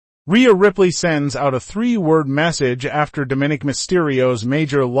Rhea Ripley sends out a 3-word message after Dominik Mysterio's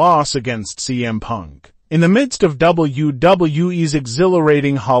major loss against CM Punk. In the midst of WWE's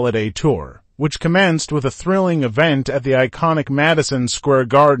exhilarating holiday tour, which commenced with a thrilling event at the iconic Madison Square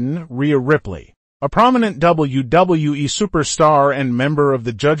Garden, Rhea Ripley, a prominent WWE superstar and member of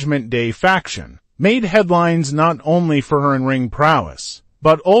the Judgment Day faction, made headlines not only for her in-ring prowess,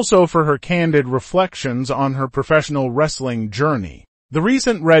 but also for her candid reflections on her professional wrestling journey. The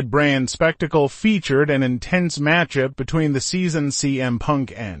recent Red Brand spectacle featured an intense matchup between the seasoned CM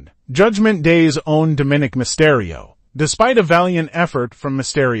Punk and Judgment Day's own Dominik Mysterio. Despite a valiant effort from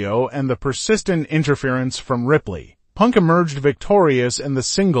Mysterio and the persistent interference from Ripley, Punk emerged victorious in the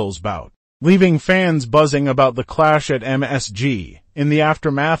singles bout, leaving fans buzzing about the clash at MSG. In the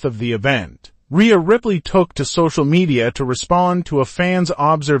aftermath of the event, Rhea Ripley took to social media to respond to a fan's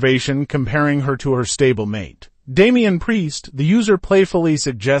observation comparing her to her stablemate. Damian Priest, the user playfully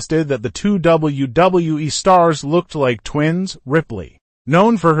suggested that the two WWE stars looked like twins. Ripley,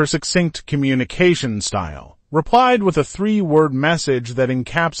 known for her succinct communication style, replied with a 3-word message that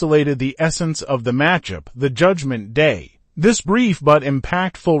encapsulated the essence of the matchup, the Judgment Day. This brief but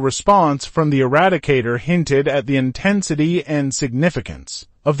impactful response from the Eradicator hinted at the intensity and significance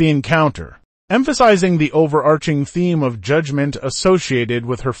of the encounter, emphasizing the overarching theme of judgment associated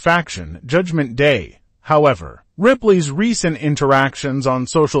with her faction, Judgment Day. However, Ripley's recent interactions on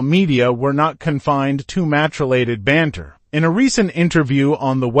social media were not confined to match-related banter. In a recent interview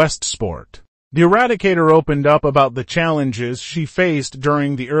on the West Sport, the Eradicator opened up about the challenges she faced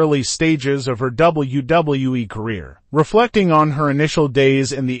during the early stages of her WWE career. Reflecting on her initial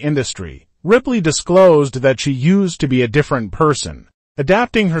days in the industry, Ripley disclosed that she used to be a different person,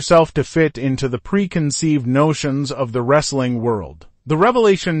 adapting herself to fit into the preconceived notions of the wrestling world. The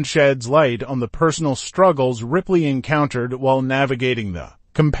revelation sheds light on the personal struggles Ripley encountered while navigating the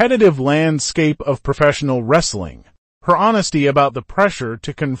competitive landscape of professional wrestling. Her honesty about the pressure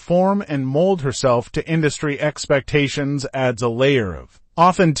to conform and mold herself to industry expectations adds a layer of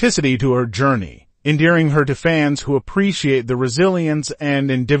authenticity to her journey, endearing her to fans who appreciate the resilience and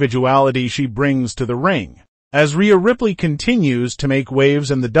individuality she brings to the ring. As Rhea Ripley continues to make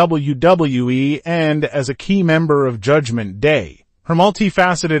waves in the WWE and as a key member of Judgment Day, her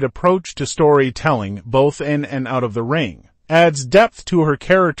multifaceted approach to storytelling, both in and out of the ring, adds depth to her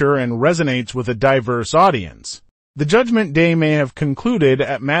character and resonates with a diverse audience. The Judgment Day may have concluded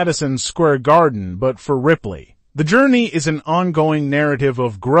at Madison Square Garden, but for Ripley, the journey is an ongoing narrative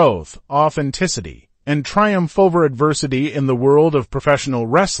of growth, authenticity, and triumph over adversity in the world of professional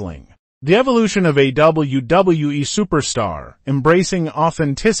wrestling. The evolution of a WWE superstar, embracing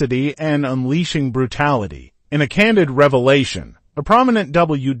authenticity and unleashing brutality. In a candid revelation, a prominent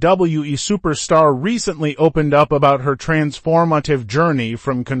WWE superstar recently opened up about her transformative journey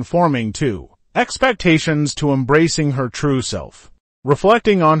from conforming to expectations to embracing her true self.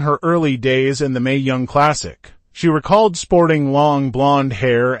 Reflecting on her early days in the Mae Young Classic, she recalled sporting long blonde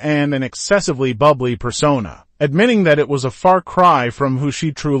hair and an excessively bubbly persona, admitting that it was a far cry from who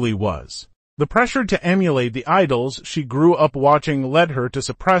she truly was. The pressure to emulate the idols she grew up watching led her to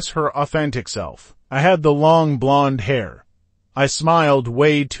suppress her authentic self. I had the long blonde hair. I smiled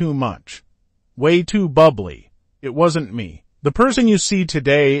way too much. Way too bubbly. It wasn't me. The person you see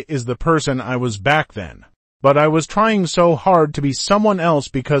today is the person I was back then. But I was trying so hard to be someone else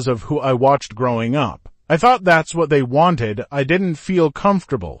because of who I watched growing up. I thought that's what they wanted. I didn't feel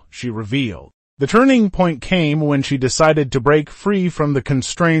comfortable, she revealed. The turning point came when she decided to break free from the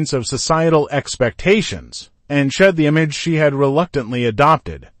constraints of societal expectations and shed the image she had reluctantly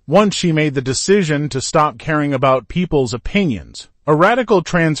adopted. Once she made the decision to stop caring about people's opinions, a radical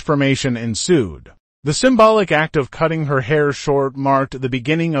transformation ensued. The symbolic act of cutting her hair short marked the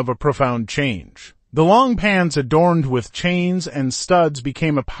beginning of a profound change. The long pants adorned with chains and studs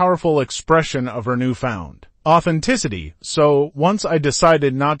became a powerful expression of her newfound authenticity. So, once I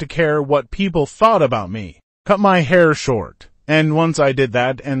decided not to care what people thought about me, cut my hair short. And once I did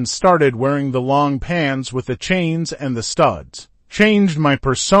that and started wearing the long pants with the chains and the studs, changed my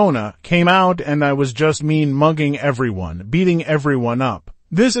persona, came out and I was just mean mugging everyone, beating everyone up.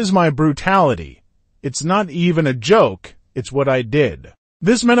 This is my brutality. It's not even a joke, it's what I did.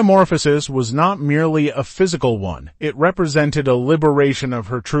 This metamorphosis was not merely a physical one, it represented a liberation of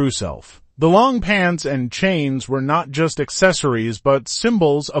her true self. The long pants and chains were not just accessories but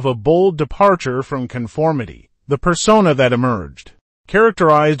symbols of a bold departure from conformity. The persona that emerged,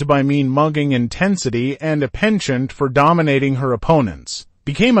 characterized by mean-mugging intensity and a penchant for dominating her opponents,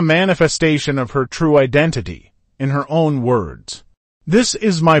 became a manifestation of her true identity. In her own words, "This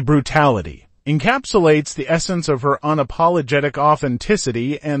is my brutality. encapsulates the essence of her unapologetic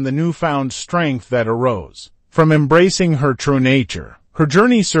authenticity and the newfound strength that arose from embracing her true nature. Her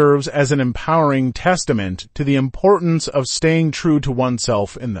journey serves as an empowering testament to the importance of staying true to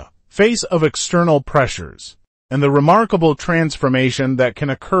oneself in the face of external pressures, and the remarkable transformation that can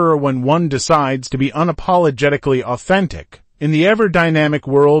occur when one decides to be unapologetically authentic in the ever-dynamic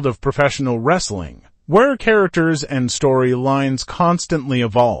world of professional wrestling, where characters and storylines constantly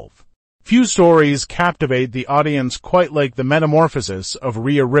evolve. Few stories captivate the audience quite like the metamorphosis of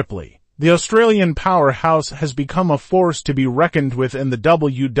Rhea Ripley. The Australian powerhouse has become a force to be reckoned with in the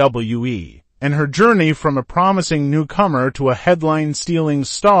WWE, and her journey from a promising newcomer to a headline-stealing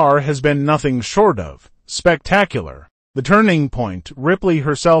star has been nothing short of spectacular. The turning point. Ripley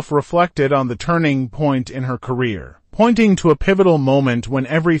herself reflected on the turning point in her career, pointing to a pivotal moment when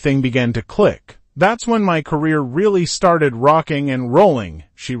everything began to click. "That's when my career really started rocking and rolling,"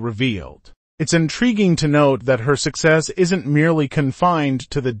 she revealed. It's intriguing to note that her success isn't merely confined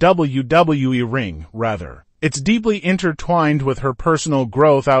to the WWE ring, rather. It's deeply intertwined with her personal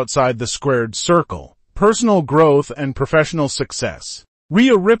growth outside the squared circle. Personal growth and professional success.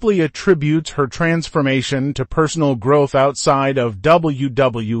 Rhea Ripley attributes her transformation to personal growth outside of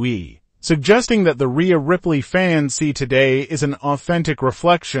WWE, suggesting that the Rhea Ripley fans see today is an authentic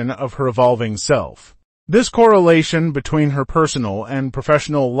reflection of her evolving self. This correlation between her personal and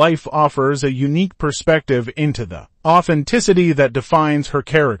professional life offers a unique perspective into the authenticity that defines her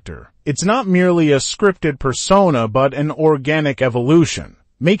character. It's not merely a scripted persona but an organic evolution,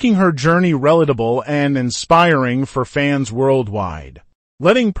 making her journey relatable and inspiring for fans worldwide.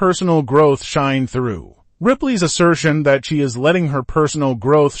 Letting personal growth shine through. Ripley's assertion that she is letting her personal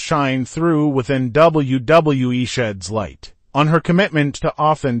growth shine through within WWE sheds light on her commitment to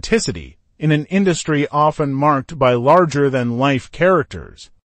authenticity in an industry often marked by larger-than-life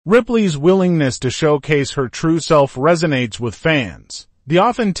characters. Ripley's willingness to showcase her true self resonates with fans. The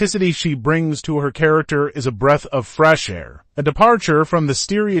authenticity she brings to her character is a breath of fresh air, a departure from the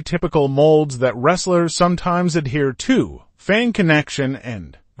stereotypical molds that wrestlers sometimes adhere to. Fan connection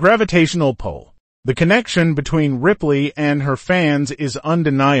and gravitational pull. The connection between Ripley and her fans is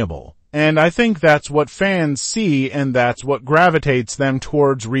undeniable, and I think that's what fans see and that's what gravitates them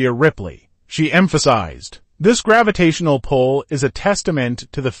towards Rhea Ripley. She emphasized, "This gravitational pull is a testament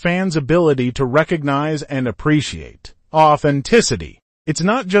to the fans' ability to recognize and appreciate authenticity. It's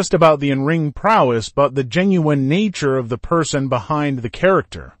not just about the in-ring prowess but the genuine nature of the person behind the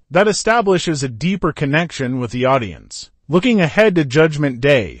character that establishes a deeper connection with the audience." Looking ahead to Judgment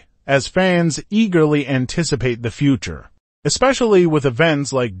Day, as fans eagerly anticipate the future, especially with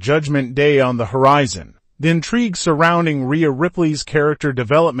events like Judgment Day on the horizon, the intrigue surrounding Rhea Ripley's character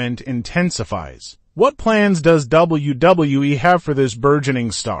development intensifies. What plans does WWE have for this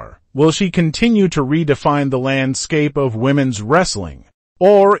burgeoning star? Will she continue to redefine the landscape of women's wrestling?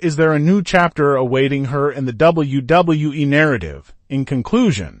 Or is there a new chapter awaiting her in the WWE narrative? In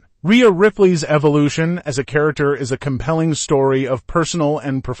conclusion, Rhea Ripley's evolution as a character is a compelling story of personal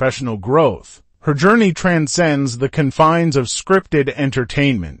and professional growth. Her journey transcends the confines of scripted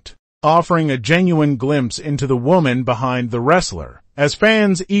entertainment, offering a genuine glimpse into the woman behind the wrestler. As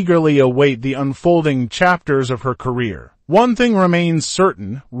fans eagerly await the unfolding chapters of her career, one thing remains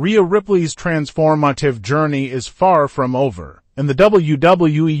certain: Rhea Ripley's transformative journey is far from over, and the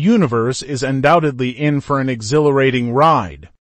WWE Universe is undoubtedly in for an exhilarating ride.